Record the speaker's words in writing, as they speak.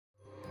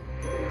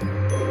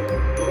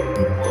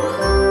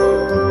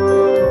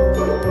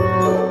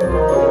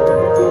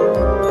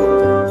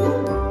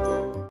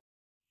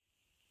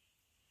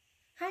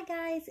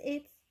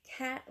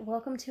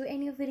to a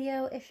new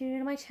video. If you're new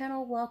to my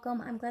channel,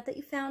 welcome. I'm glad that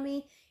you found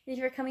me. And if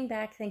you're coming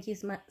back, thank you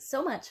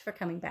so much for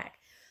coming back.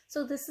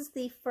 So this is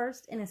the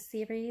first in a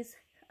series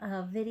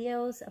of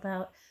videos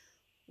about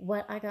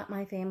what I got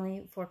my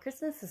family for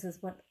Christmas. This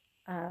is what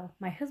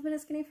my husband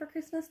is getting for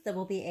Christmas. There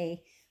will be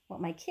a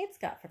what my kids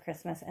got for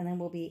Christmas, and then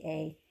will be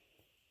a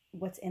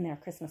what's in their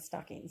Christmas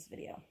stockings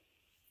video.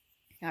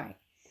 All right,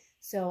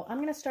 so I'm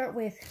going to start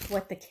with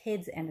what the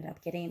kids ended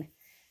up getting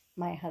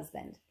my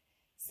husband.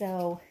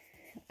 So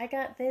I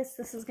got this.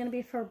 This is going to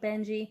be for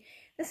Benji.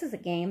 This is a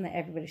game that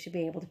everybody should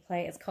be able to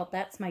play. It's called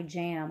That's My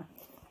Jam,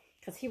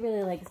 because he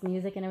really likes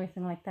music and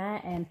everything like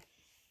that. And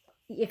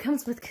it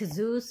comes with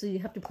kazoo, so you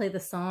have to play the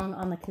song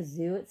on the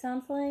kazoo, it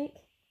sounds like.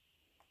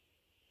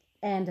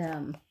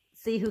 And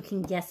see who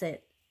can guess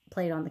it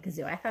played on the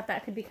kazoo. I thought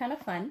that could be kind of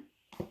fun.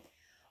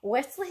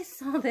 Wesley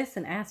saw this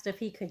and asked if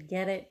he could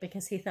get it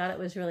because he thought it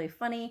was really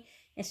funny.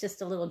 It's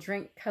just a little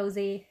drink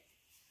cozy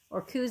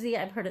or koozie.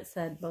 I've heard it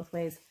said both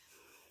ways.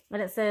 But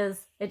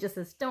it just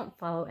says, "Don't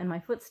follow in my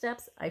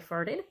footsteps. I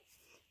farted."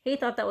 He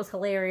thought that was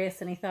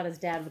hilarious, and he thought his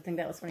dad would think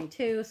that was funny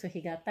too, so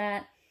he got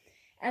that.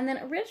 And then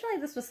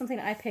originally this was something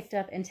I picked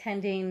up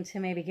intending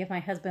to maybe give my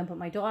husband, but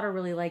my daughter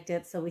really liked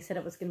it, so we said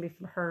it was going to be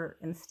for her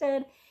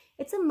instead.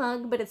 It's a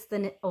mug, but it's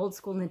the old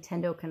school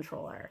Nintendo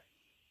controller.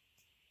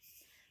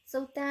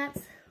 So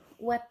that's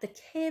what the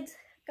kids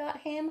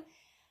got him.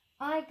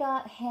 I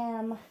got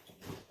him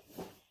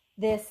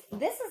this.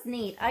 This is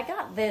neat. I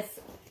got this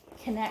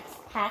Connects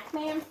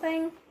Pac-Man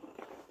thing.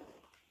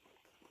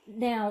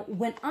 Now,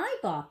 when I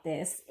bought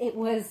this, it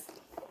was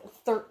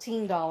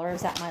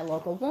 $13 at my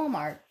local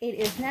Walmart. It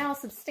is now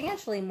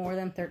substantially more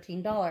than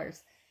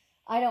 $13.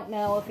 I don't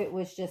know if it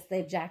was just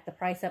they've jacked the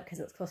price up because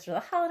it's closer to the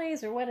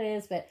holidays or what it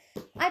is, but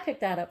I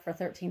picked that up for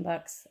 13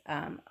 bucks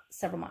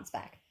several months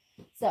back.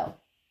 So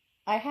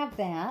I have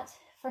that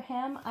for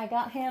him. I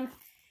got him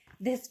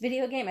this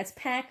video game. It's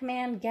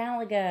Pac-Man,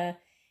 Galaga,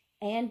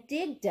 and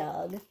Dig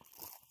Dug,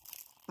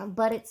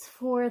 but it's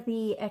for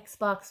the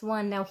Xbox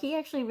One. Now, he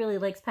actually really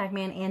likes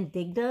Pac-Man, and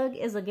Dig Dug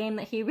is a game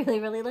that he really,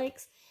 really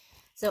likes.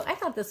 So I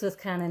thought this was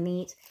kind of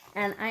neat,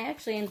 and I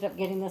actually ended up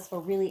getting this for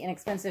really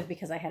inexpensive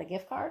because I had a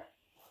gift card.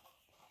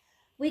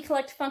 We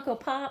collect Funko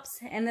Pops,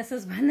 and this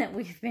is one that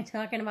we've been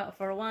talking about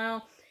for a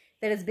while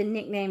that has been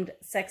nicknamed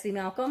Sexy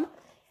Malcolm,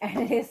 and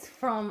it is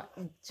from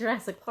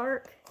Jurassic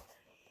Park,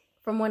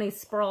 from when he's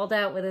sprawled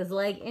out with his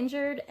leg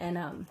injured,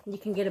 and you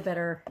can get a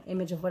better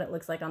image of what it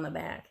looks like on the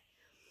back.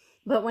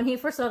 But when he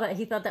first saw that,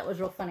 he thought that was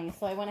real funny,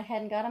 so I went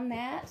ahead and got him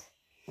that.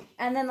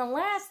 And then the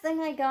last thing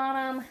I got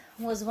him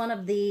was one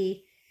of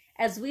the,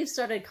 as we've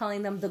started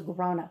calling them, the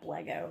grown-up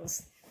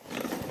Legos.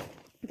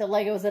 The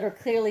Legos that are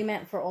clearly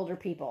meant for older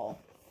people.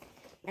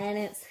 And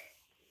it's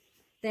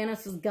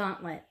Thanos'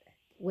 gauntlet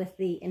with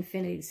the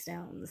Infinity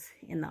Stones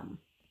in them.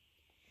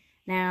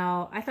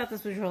 Now, I thought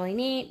this was really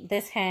neat.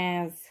 This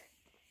has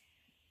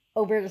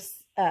over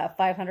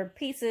 500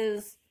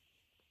 pieces.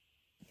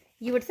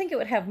 You would think it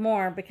would have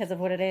more because of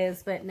what it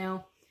is, but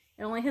no.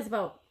 It only has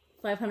about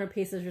 500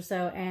 pieces or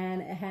so,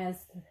 and it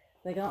has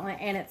the gauntlet,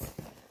 and it's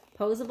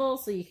posable,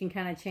 so you can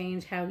kind of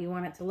change how you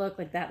want it to look.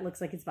 Like that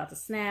looks like it's about to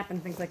snap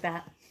and things like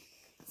that.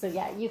 So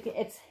yeah,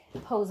 it's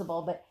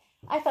posable, but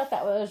I thought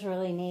that was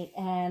really neat.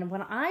 And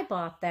when I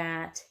bought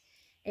that,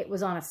 it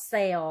was on a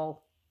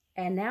sale,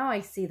 and now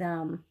I see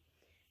them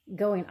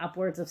going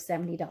upwards of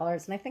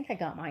 $70, and I think I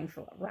got mine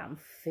for around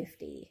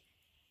 $50.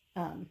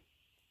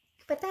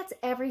 But that's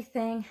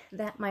everything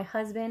that my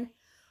husband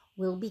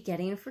will be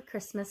getting for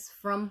Christmas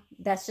from,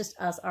 that's just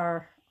us,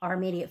 our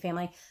immediate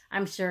family.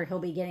 I'm sure he'll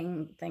be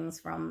getting things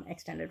from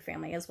extended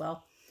family as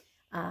well.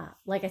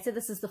 Like I said,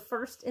 this is the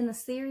first in the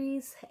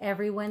series.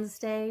 Every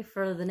Wednesday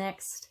for the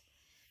next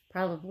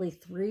probably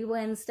 3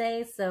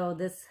 Wednesdays. So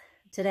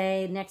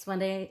today, next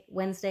Wednesday,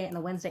 and the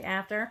Wednesday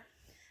after,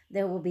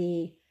 there will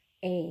be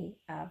a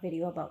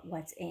video about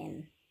what's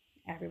in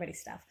everybody's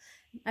stuff.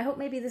 I hope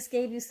maybe this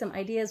gave you some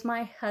ideas.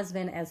 My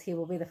husband, as he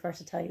will be the first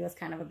to tell you, is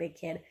kind of a big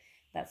kid.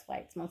 That's why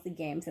it's mostly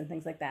games and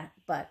things like that.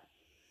 But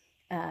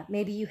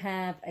maybe you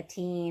have a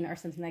teen or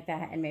something like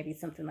that, and maybe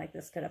something like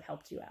this could have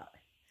helped you out.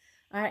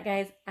 All right,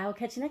 guys, I will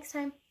catch you next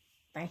time.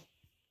 Bye.